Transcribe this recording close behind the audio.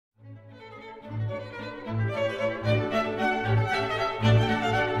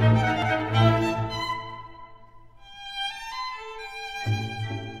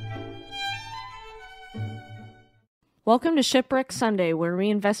Welcome to Shipwreck Sunday, where we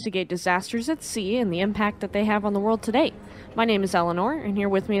investigate disasters at sea and the impact that they have on the world today. My name is Eleanor, and here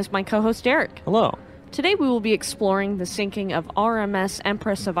with me is my co-host Derek. Hello. Today we will be exploring the sinking of RMS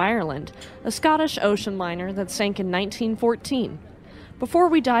Empress of Ireland, a Scottish ocean liner that sank in 1914. Before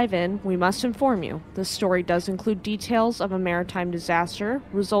we dive in, we must inform you, this story does include details of a maritime disaster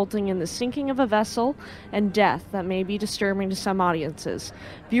resulting in the sinking of a vessel and death that may be disturbing to some audiences.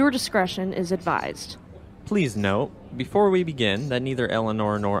 Viewer discretion is advised. Please note, before we begin, that neither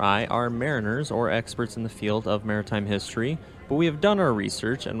Eleanor nor I are mariners or experts in the field of maritime history, but we have done our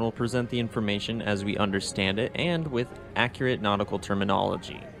research and will present the information as we understand it and with accurate nautical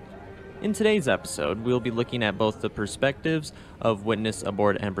terminology. In today's episode, we'll be looking at both the perspectives of witness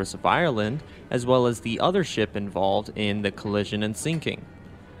aboard Empress of Ireland, as well as the other ship involved in the collision and sinking.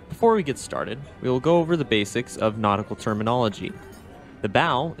 Before we get started, we will go over the basics of nautical terminology. The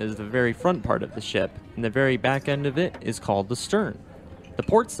bow is the very front part of the ship, and the very back end of it is called the stern. The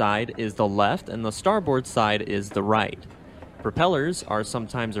port side is the left, and the starboard side is the right. Propellers are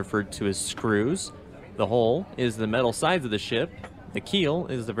sometimes referred to as screws. The hull is the metal sides of the ship. The keel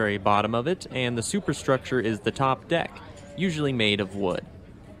is the very bottom of it, and the superstructure is the top deck, usually made of wood.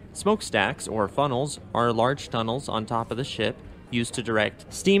 Smokestacks, or funnels, are large tunnels on top of the ship used to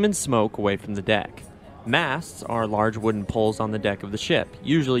direct steam and smoke away from the deck. Masts are large wooden poles on the deck of the ship,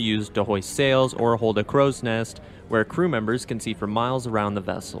 usually used to hoist sails or hold a crow's nest, where crew members can see for miles around the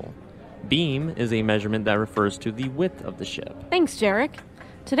vessel. Beam is a measurement that refers to the width of the ship. Thanks, Derek.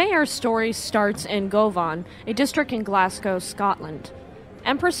 Today our story starts in Govan, a district in Glasgow, Scotland.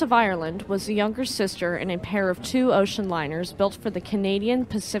 Empress of Ireland was the younger sister in a pair of two ocean liners built for the Canadian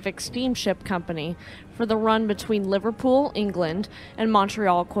Pacific Steamship Company for the run between Liverpool, England, and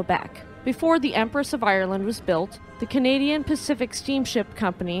Montreal, Quebec. Before the Empress of Ireland was built, the Canadian Pacific Steamship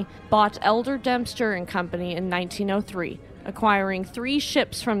Company bought Elder Dempster and Company in 1903, acquiring 3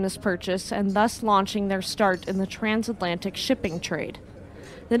 ships from this purchase and thus launching their start in the transatlantic shipping trade.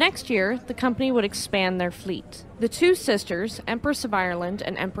 The next year, the company would expand their fleet. The two sisters, Empress of Ireland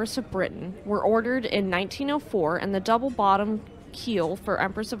and Empress of Britain, were ordered in 1904, and the double-bottom keel for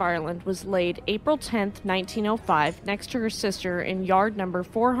Empress of Ireland was laid April 10, 1905, next to her sister in yard number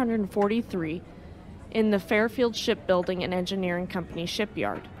 443 in the Fairfield Shipbuilding and Engineering Company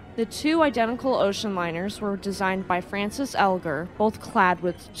shipyard. The two identical ocean liners were designed by Francis Elgar, both clad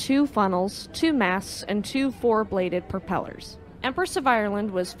with 2 funnels, 2 masts, and 2 4-bladed propellers. Empress of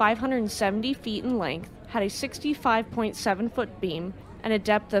Ireland was 570 feet in length, had a 65.7-foot beam, and a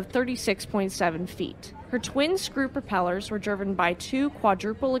depth of 36.7 feet. Her twin screw propellers were driven by 2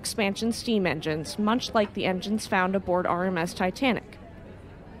 quadruple expansion steam engines, much like the engines found aboard RMS Titanic.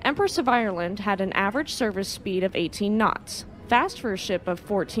 Empress of Ireland had an average service speed of 18 knots, fast for a ship of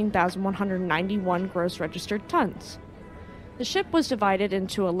 14,191 gross registered tons. The ship was divided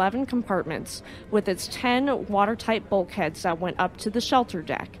into 11 compartments, with its 10 watertight bulkheads that went up to the shelter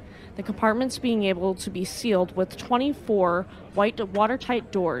deck, the compartments being able to be sealed with 24 white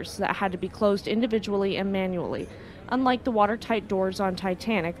watertight doors that had to be closed individually and manually, unlike the watertight doors on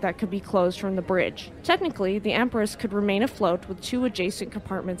Titanic that could be closed from the bridge. Technically, the Empress could remain afloat with 2 adjacent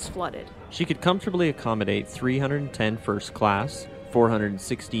compartments flooded. She could comfortably accommodate 310 first class,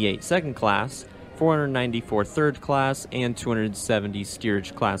 468 second class, 494 third class, and 270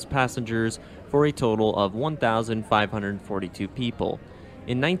 steerage class passengers for a total of 1,542 people.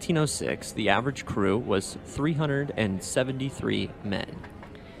 In 1906, the average crew was 373 men.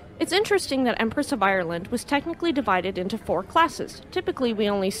 It's interesting that Empress of Ireland was technically divided into 4 classes. Typically, we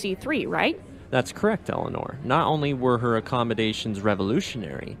only see 3, right? That's correct, Eleanor. Not only were her accommodations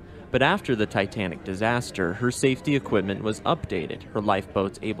revolutionary, but after the Titanic disaster, her safety equipment was updated. Her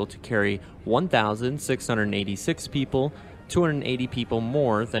lifeboats able to carry 1,686 people, 280 people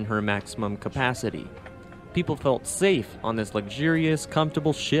more than her maximum capacity. People felt safe on this luxurious,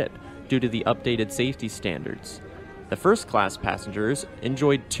 comfortable ship due to the updated safety standards. The first-class passengers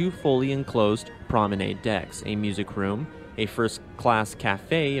enjoyed 2 fully enclosed promenade decks, a music room, a first-class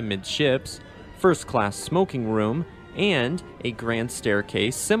cafe amidships, first-class smoking room, and a grand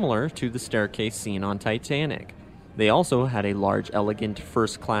staircase similar to the staircase seen on Titanic. They also had a large, elegant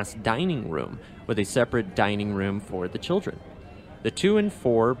first-class dining room with a separate dining room for the children. The 2 and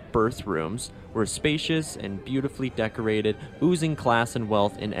 4 berth rooms were spacious and beautifully decorated, oozing class and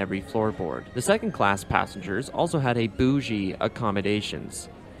wealth in every floorboard. The second-class passengers also had a bougie accommodations.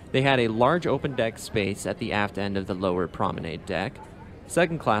 They had a large open-deck space at the aft end of the lower promenade deck,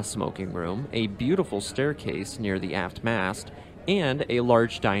 second-class smoking room, a beautiful staircase near the aft mast, and a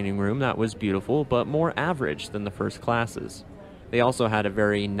large dining room that was beautiful but more average than the first classes. They also had a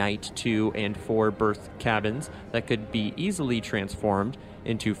very night 2 and 4 berth cabins that could be easily transformed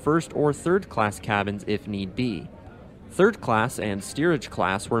into first or third class cabins if need be. Third class and steerage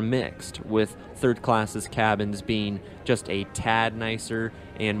class were mixed, with third class's cabins being just a tad nicer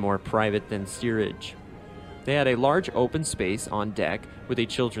and more private than steerage. They had a large open space on deck with a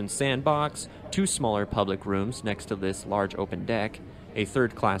children's sandbox, 2 smaller public rooms next to this large open deck, a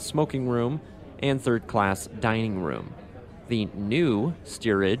third class smoking room, and third class dining room. The new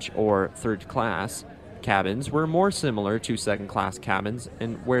steerage or third class cabins were more similar to second class cabins,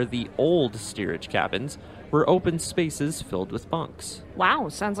 and where the old steerage cabins were open spaces filled with bunks. Wow,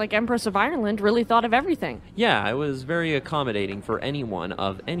 sounds like Empress of Ireland really thought of everything. Yeah, it was very accommodating for anyone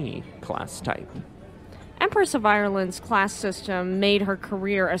of any class type. Empress of Ireland's class system made her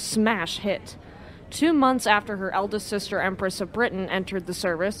career a smash hit. 2 months after her eldest sister, Empress of Britain, entered the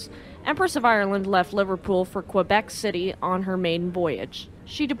service, Empress of Ireland left Liverpool for Quebec City on her maiden voyage.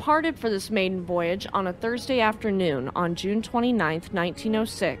 She departed for this maiden voyage on a Thursday afternoon on June 29,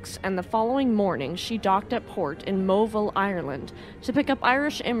 1906, and the following morning she docked at port in Moville, Ireland, to pick up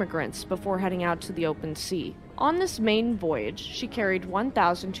Irish immigrants before heading out to the open sea. On this maiden voyage, she carried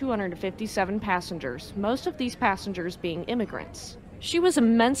 1,257 passengers, most of these passengers being immigrants. She was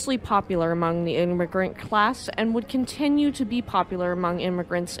immensely popular among the immigrant class and would continue to be popular among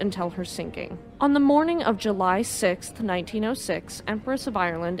immigrants until her sinking. On the morning of July 6, 1906, Empress of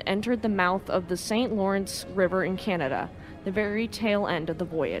Ireland entered the mouth of the St. Lawrence River in Canada, the very tail end of the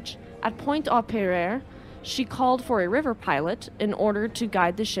voyage. At Pointe-au-Pierre, she called for a river pilot in order to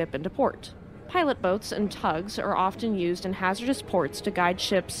guide the ship into port. Pilot boats and tugs are often used in hazardous ports to guide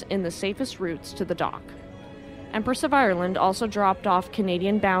ships in the safest routes to the dock. Empress of Ireland also dropped off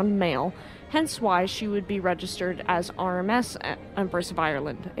Canadian-bound mail, hence why she would be registered as RMS Empress of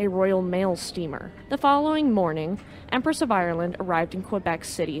Ireland, a Royal Mail steamer. The following morning, Empress of Ireland arrived in Quebec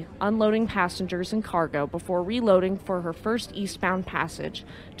City, unloading passengers and cargo before reloading for her first eastbound passage,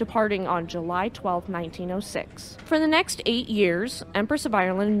 departing on July 12, 1906. For the next 8 years, Empress of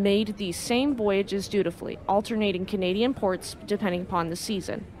Ireland made these same voyages dutifully, alternating Canadian ports depending upon the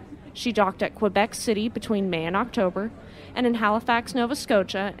season. She docked at Quebec City between May and October, and in Halifax, Nova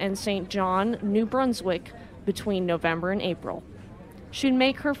Scotia, and St. John, New Brunswick, between November and April. She'd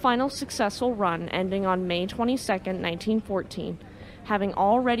make her final successful run ending on May 22, 1914, having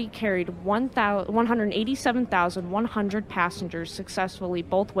already carried 187,100 passengers successfully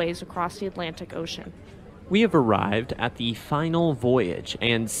both ways across the Atlantic Ocean. We have arrived at the final voyage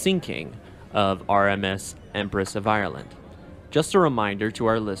and sinking of RMS Empress of Ireland. Just a reminder to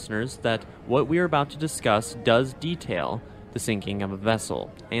our listeners that what we are about to discuss does detail the sinking of a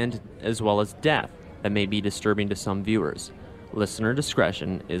vessel, and as well as death that may be disturbing to some viewers. Listener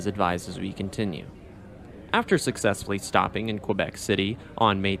discretion is advised as we continue. After successfully stopping in Quebec City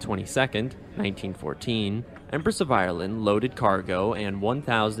on May 22, 1914, Empress of Ireland loaded cargo and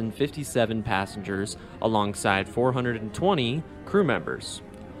 1,057 passengers alongside 420 crew members.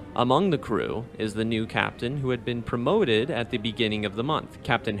 Among the crew is the new captain who had been promoted at the beginning of the month,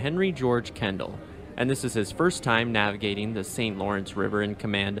 Captain Henry George Kendall, and this is his first time navigating the St. Lawrence River in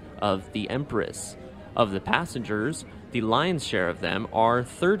command of the Empress. Of the passengers, the lion's share of them are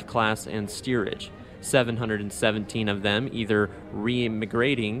third class and steerage, 717 of them either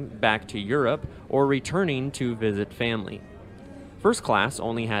re-immigrating back to Europe or returning to visit family. First class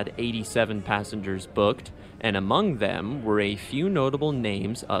only had 87 passengers booked, and among them were a few notable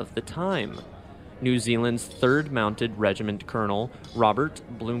names of the time. New Zealand's 3rd Mounted Regiment Colonel Robert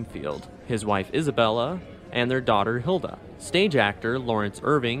Bloomfield, his wife Isabella, and their daughter Hilda, stage actor Lawrence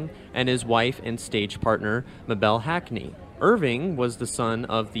Irving, and his wife and stage partner Mabel Hackney. Irving was the son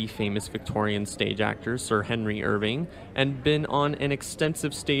of the famous Victorian stage actor Sir Henry Irving, and been on an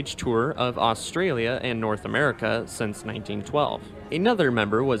extensive stage tour of Australia and North America since 1912. Another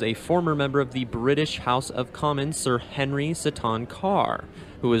member was a former member of the British House of Commons, Sir Henry Seton Carr,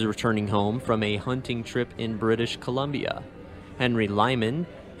 who was returning home from a hunting trip in British Columbia. Henry Lyman,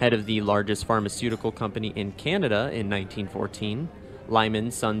 head of the largest pharmaceutical company in Canada in 1914,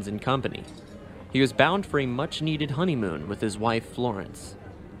 Lyman Sons and Company. He was bound for a much-needed honeymoon with his wife Florence.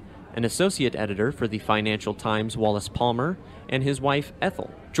 An associate editor for the Financial Times, Wallace Palmer, and his wife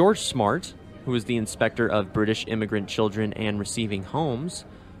Ethel. George Smart, who was the inspector of British immigrant children and receiving homes,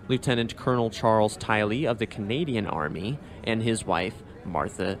 Lieutenant Colonel Charles Tiley of the Canadian Army, and his wife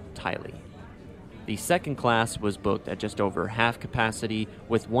Martha Tiley. The second class was booked at just over half capacity,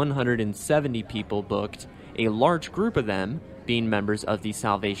 with 170 people booked, a large group of them being members of the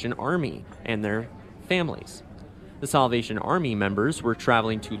Salvation Army and their families. The Salvation Army members were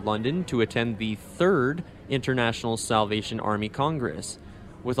traveling to London to attend the 3rd International Salvation Army Congress.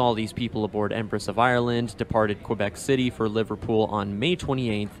 With all these people aboard Empress of Ireland, departed Quebec City for Liverpool on May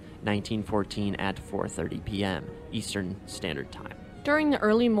 28, 1914 at 4:30 p.m. Eastern Standard Time. During the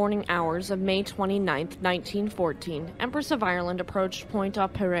early morning hours of May 29, 1914, Empress of Ireland approached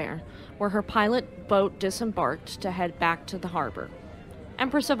Pointe-à-Pierre, where her pilot boat disembarked to head back to the harbor.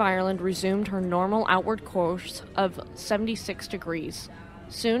 Empress of Ireland resumed her normal outward course of 76 degrees.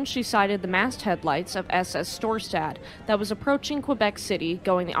 Soon she sighted the masthead lights of SS Storstad that was approaching Quebec City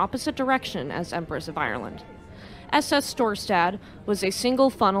going the opposite direction as Empress of Ireland. SS Storstad was a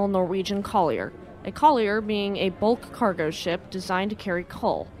single-funnel Norwegian collier, a collier being a bulk cargo ship designed to carry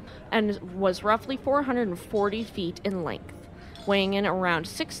coal, and was roughly 440 feet in length, weighing in around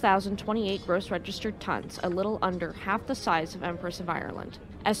 6,028 gross registered tons, a little under half the size of Empress of Ireland.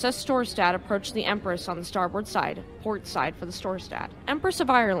 SS Storstad approached the Empress on the starboard side, port side for the Storstad. Empress of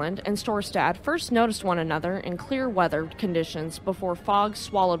Ireland and Storstad first noticed one another in clear weather conditions before fog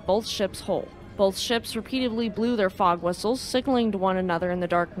swallowed both ships whole. Both ships repeatedly blew their fog whistles, signaling to one another in the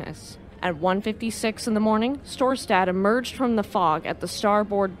darkness. At 1:56 in the morning, Storstad emerged from the fog at the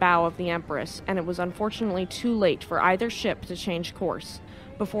starboard bow of the Empress, and it was unfortunately too late for either ship to change course.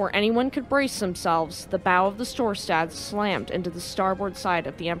 Before anyone could brace themselves, the bow of the Storstad slammed into the starboard side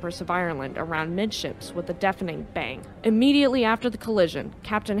of the Empress of Ireland around midships with a deafening bang. Immediately after the collision,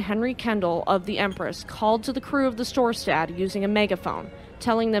 Captain Henry Kendall of the Empress called to the crew of the Storstad using a megaphone,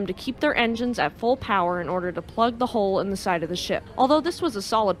 telling them to keep their engines at full power in order to plug the hole in the side of the ship. Although this was a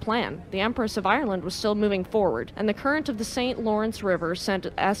solid plan, the Empress of Ireland was still moving forward, and the current of the St. Lawrence River sent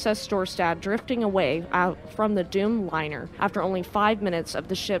SS Storstad drifting away out from the doomed liner after only 5 minutes of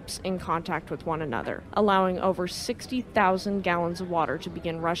the ships in contact with one another, allowing over 60,000 gallons of water to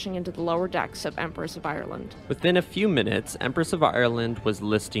begin rushing into the lower decks of Empress of Ireland. Within a few minutes, Empress of Ireland was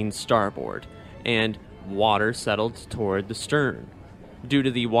listing starboard, and water settled toward the stern. Due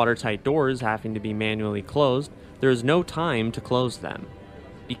to the watertight doors having to be manually closed, there is no time to close them.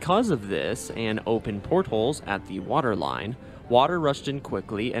 Because of this and open portholes at the waterline, water rushed in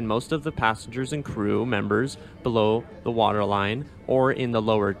quickly, and most of the passengers and crew members below the waterline or in the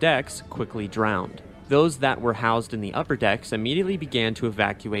lower decks quickly drowned. Those that were housed in the upper decks immediately began to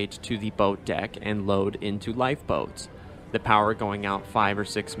evacuate to the boat deck and load into lifeboats, the power going out 5 or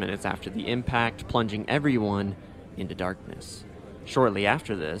 6 minutes after the impact, plunging everyone into darkness. Shortly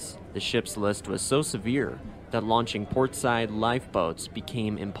after this, the ship's list was so severe that launching portside lifeboats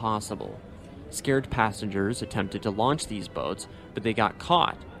became impossible. Scared passengers attempted to launch these boats, but they got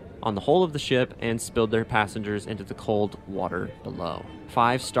caught on the hull of the ship and spilled their passengers into the cold water below.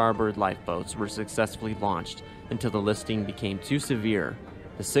 5 starboard lifeboats were successfully launched until the listing became too severe.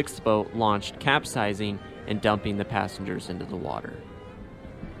 The 6th boat launched, capsizing and dumping the passengers into the water.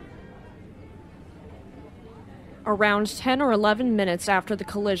 Around 10 or 11 minutes after the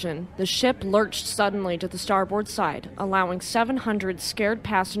collision, the ship lurched suddenly to the starboard side, allowing 700 scared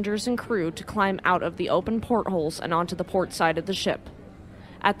passengers and crew to climb out of the open portholes and onto the port side of the ship.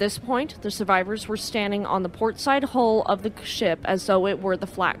 At this point, the survivors were standing on the port side hull of the ship as though it were the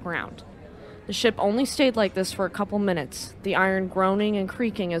flat ground. The ship only stayed like this for a couple minutes, the iron groaning and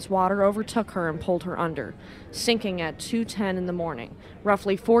creaking as water overtook her and pulled her under, sinking at 2:10 in the morning,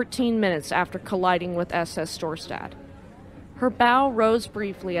 roughly 14 minutes after colliding with SS Storstad. Her bow rose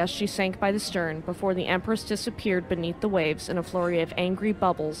briefly as she sank by the stern before the Empress disappeared beneath the waves in a flurry of angry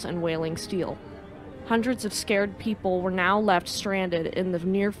bubbles and wailing steel. Hundreds of scared people were now left stranded in the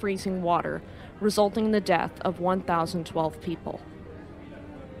near-freezing water, resulting in the death of 1,012 people.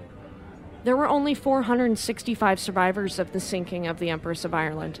 There were only 465 survivors of the sinking of the Empress of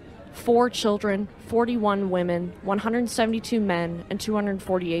Ireland. 4 children, 41 women, 172 men, and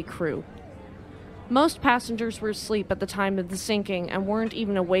 248 crew. Most passengers were asleep at the time of the sinking and weren't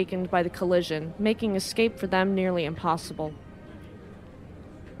even awakened by the collision, making escape for them nearly impossible.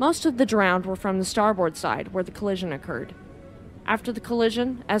 Most of the drowned were from the starboard side, where the collision occurred. After the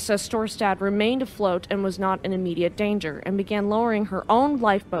collision, SS Storstad remained afloat and was not in immediate danger, and began lowering her own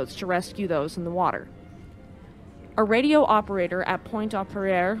lifeboats to rescue those in the water. A radio operator at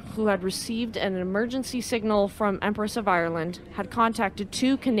Pointe-à-Pierre, who had received an emergency signal from Empress of Ireland, had contacted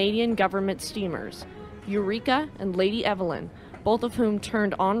 2 Canadian government steamers, Eureka and Lady Evelyn, both of whom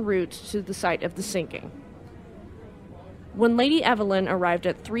turned en route to the site of the sinking. When Lady Evelyn arrived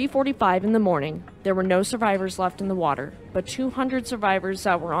at 3:45 in the morning, there were no survivors left in the water, but 200 survivors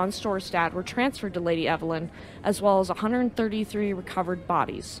that were on Storstad were transferred to Lady Evelyn, as well as 133 recovered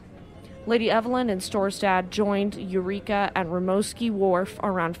bodies. Lady Evelyn and Storstad joined Eureka at Rimouski Wharf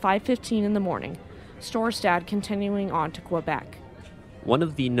around 5:15 in the morning. Storstad continuing on to Quebec. One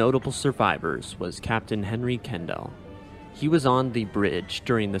of the notable survivors was Captain Henry Kendall. He was on the bridge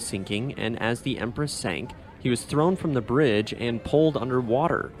during the sinking, and as the Empress sank, he was thrown from the bridge and pulled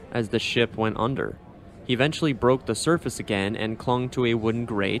underwater as the ship went under. He eventually broke the surface again and clung to a wooden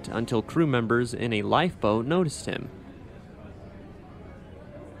grate until crew members in a lifeboat noticed him.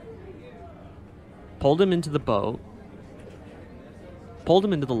 Pulled him into the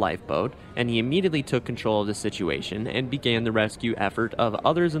lifeboat, and he immediately took control of the situation and began the rescue effort of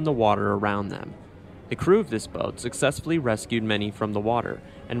others in the water around them. The crew of this boat successfully rescued many from the water,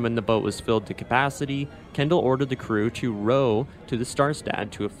 and when the boat was filled to capacity, Kendall ordered the crew to row to the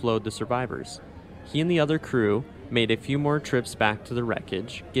Storstad to offload the survivors. He and the other crew made a few more trips back to the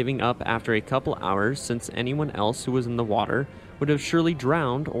wreckage, giving up after a couple hours since anyone else who was in the water would have surely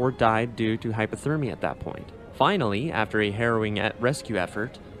drowned or died due to hypothermia at that point. Finally, after a harrowing rescue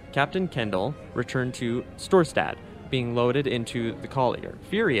effort, Captain Kendall returned to Storstad, being loaded into the collier.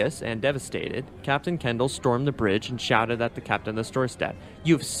 Furious and devastated, Captain Kendall stormed the bridge and shouted at the captain of the Storstad,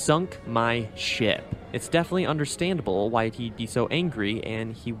 "You've sunk my ship." It's definitely understandable why he'd be so angry,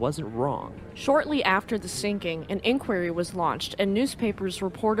 and he wasn't wrong. Shortly after the sinking, an inquiry was launched, and newspapers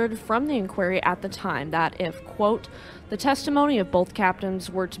reported from the inquiry at the time that if, quote, the testimony of both captains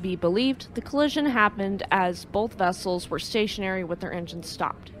were to be believed, the collision happened as both vessels were stationary with their engines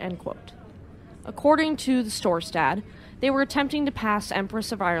stopped, end quote. According to the Storstad, they were attempting to pass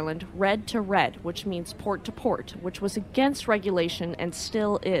Empress of Ireland red to red, which means port to port, which was against regulation and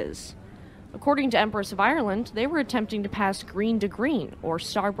still is. According to Empress of Ireland, they were attempting to pass green to green, or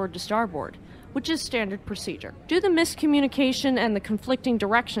starboard to starboard, which is standard procedure. Due to the miscommunication and the conflicting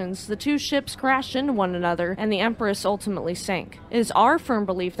directions, the two ships crashed into one another, and the Empress ultimately sank. It is our firm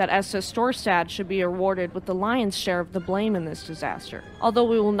belief that SS Storstad should be awarded with the lion's share of the blame in this disaster. Although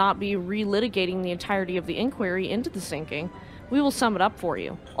we will not be relitigating the entirety of the inquiry into the sinking, we will sum it up for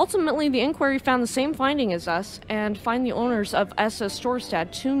you. Ultimately, the inquiry found the same finding as us, and fined the owners of SS Storstad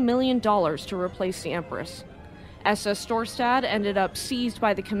 $2 million to replace the Empress. SS Storstad ended up seized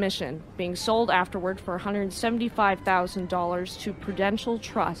by the Commission, being sold afterward for $175,000 to Prudential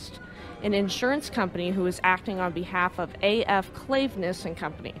Trust, an insurance company who was acting on behalf of A.F. Claveness and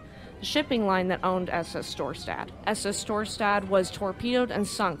Company, the shipping line that owned SS Storstad. SS Storstad was torpedoed and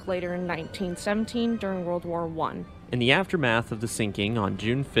sunk later in 1917 during World War I. In the aftermath of the sinking on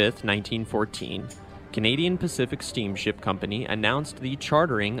June 5, 1914, Canadian Pacific Steamship Company announced the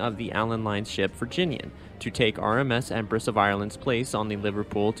chartering of the Allan Line ship Virginian to take RMS Empress of Ireland's place on the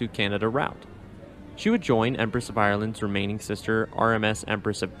Liverpool to Canada route. She would join Empress of Ireland's remaining sister RMS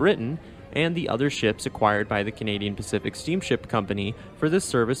Empress of Britain and the other ships acquired by the Canadian Pacific Steamship Company for this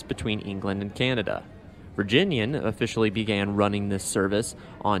service between England and Canada. Virginian officially began running this service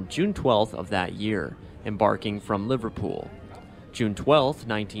on June 12th of that year, embarking from Liverpool. June 12,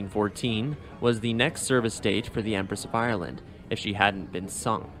 1914, was the next service date for the Empress of Ireland, if she hadn't been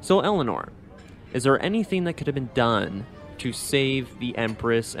sunk. So, Eleanor, is there anything that could have been done to save the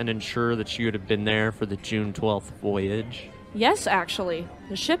Empress and ensure that she would have been there for the June 12th voyage? Yes, actually.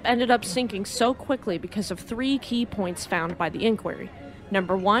 The ship ended up sinking so quickly because of three key points found by the inquiry.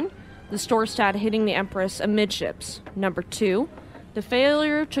 Number 1, the Storstad hitting the Empress amidships. Number 2, the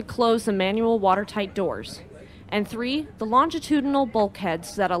failure to close the manual watertight doors. And 3, the longitudinal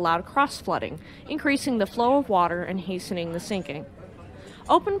bulkheads that allowed cross-flooding, increasing the flow of water and hastening the sinking.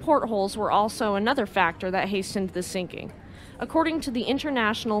 Open portholes were also another factor that hastened the sinking. According to the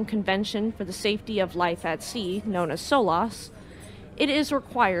International Convention for the Safety of Life at Sea, known as SOLAS, it is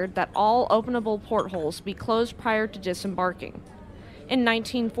required that all openable portholes be closed prior to disembarking. In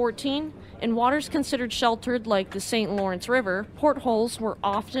 1914, in waters considered sheltered like the St. Lawrence River, portholes were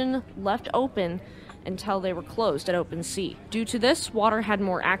often left open until they were closed at open sea. Due to this, water had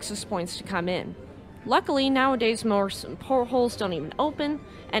more access points to come in. Luckily, nowadays most portholes don't even open,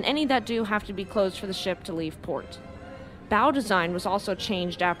 and any that do have to be closed for the ship to leave port. Bow design was also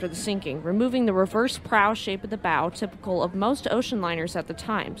changed after the sinking, removing the reverse prow shape of the bow typical of most ocean liners at the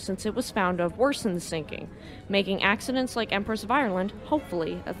time, since it was found to have worsened the sinking, making accidents like Empress of Ireland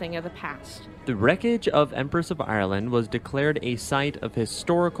hopefully a thing of the past. The wreckage of Empress of Ireland was declared a site of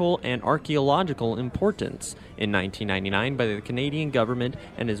historical and archaeological importance in 1999 by the Canadian government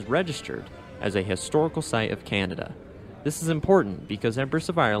and is registered as a historical site of Canada. This is important because Empress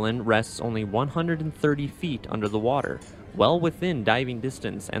of Ireland rests only 130 feet under the water, well within diving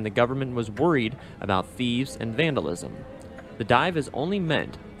distance, and the government was worried about thieves and vandalism. The dive is only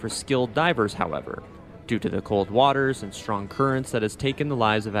meant for skilled divers, however, due to the cold waters and strong currents that has taken the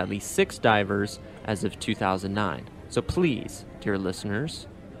lives of at least 6 divers as of 2009. So please, dear listeners,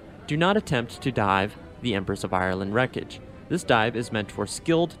 Do not attempt to dive the Empress of Ireland wreckage. This dive is meant for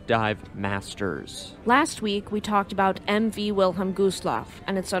skilled dive masters. Last week, we talked about MV Wilhelm Gustloff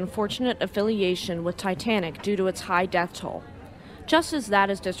and its unfortunate affiliation with Titanic due to its high death toll. Just as that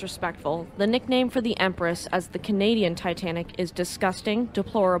is disrespectful, the nickname for the Empress as the Canadian Titanic is disgusting,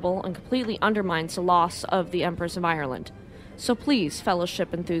 deplorable, and completely undermines the loss of the Empress of Ireland. So please, fellow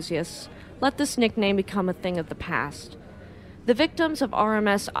ship enthusiasts, let this nickname become a thing of the past. The victims of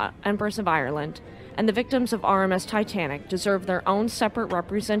RMS Empress of Ireland and the victims of RMS Titanic deserve their own separate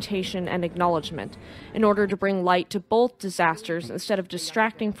representation and acknowledgement in order to bring light to both disasters instead of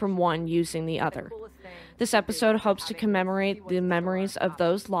distracting from one using the other. This episode hopes to commemorate the memories of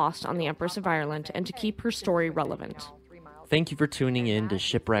those lost on the Empress of Ireland and to keep her story relevant. Thank you for tuning in to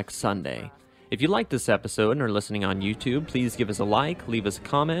Shipwreck Sunday. If you like this episode and are listening on YouTube, please give us a like, leave us a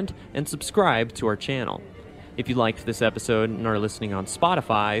comment, and subscribe to our channel. If you liked this episode and are listening on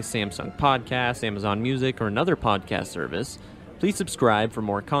Spotify, Samsung Podcasts, Amazon Music, or another podcast service, please subscribe for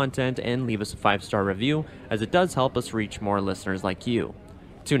more content and leave us a 5-star review, as it does help us reach more listeners like you.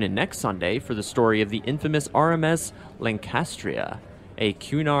 Tune in next Sunday for the story of the infamous RMS Lancastria, a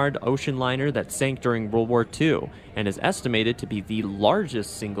Cunard ocean liner that sank during World War II and is estimated to be the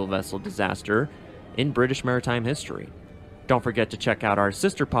largest single-vessel disaster in British maritime history. Don't forget to check out our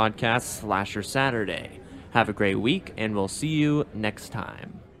sister podcast, Slasher Saturday. Have a great week, and we'll see you next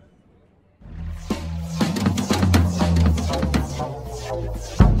time.